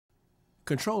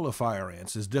Control of fire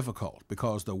ants is difficult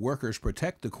because the workers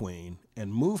protect the queen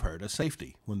and move her to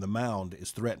safety when the mound is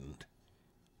threatened.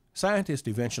 Scientists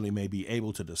eventually may be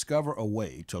able to discover a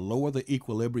way to lower the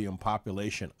equilibrium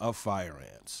population of fire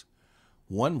ants.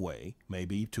 One way may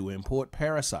be to import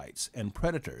parasites and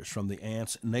predators from the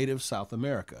ants' native South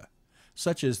America,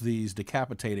 such as these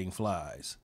decapitating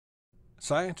flies.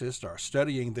 Scientists are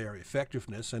studying their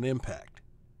effectiveness and impact.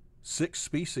 6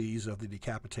 species of the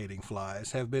decapitating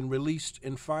flies have been released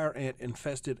in fire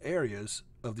ant-infested areas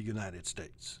of the United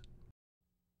States.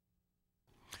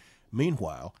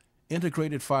 Meanwhile,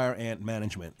 integrated fire ant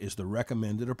management is the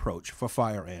recommended approach for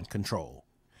fire ant control.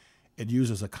 It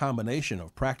uses a combination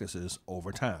of practices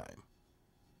over time.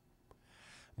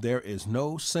 There is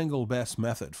no single best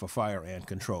method for fire ant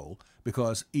control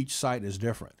because each site is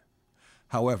different.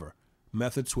 However,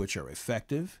 methods which are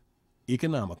effective,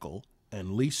 economical,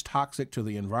 and least toxic to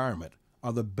the environment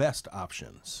are the best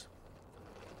options.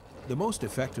 The most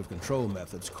effective control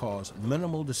methods cause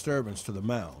minimal disturbance to the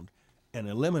mound and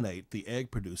eliminate the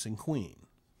egg-producing queen.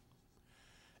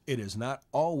 It is not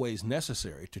always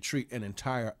necessary to treat an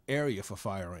entire area for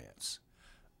fire ants.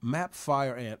 Map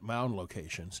fire ant mound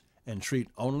locations and treat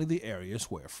only the areas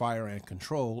where fire ant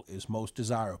control is most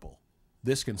desirable.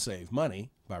 This can save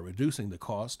money by reducing the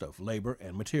cost of labor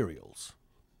and materials.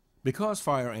 Because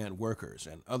fire ant workers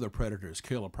and other predators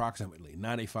kill approximately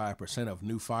 95% of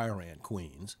new fire ant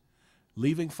queens,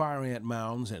 leaving fire ant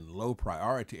mounds in low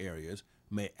priority areas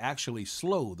may actually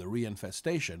slow the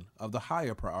reinfestation of the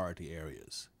higher priority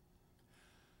areas.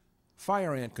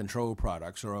 Fire ant control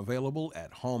products are available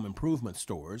at home improvement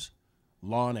stores,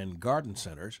 lawn and garden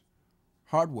centers,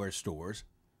 hardware stores,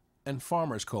 and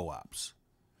farmers co-ops.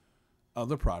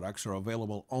 Other products are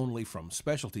available only from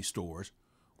specialty stores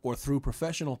or through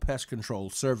professional pest control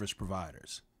service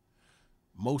providers.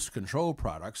 Most control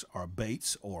products are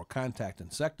baits or contact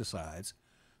insecticides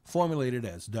formulated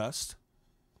as dust,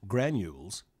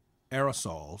 granules,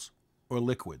 aerosols, or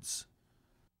liquids.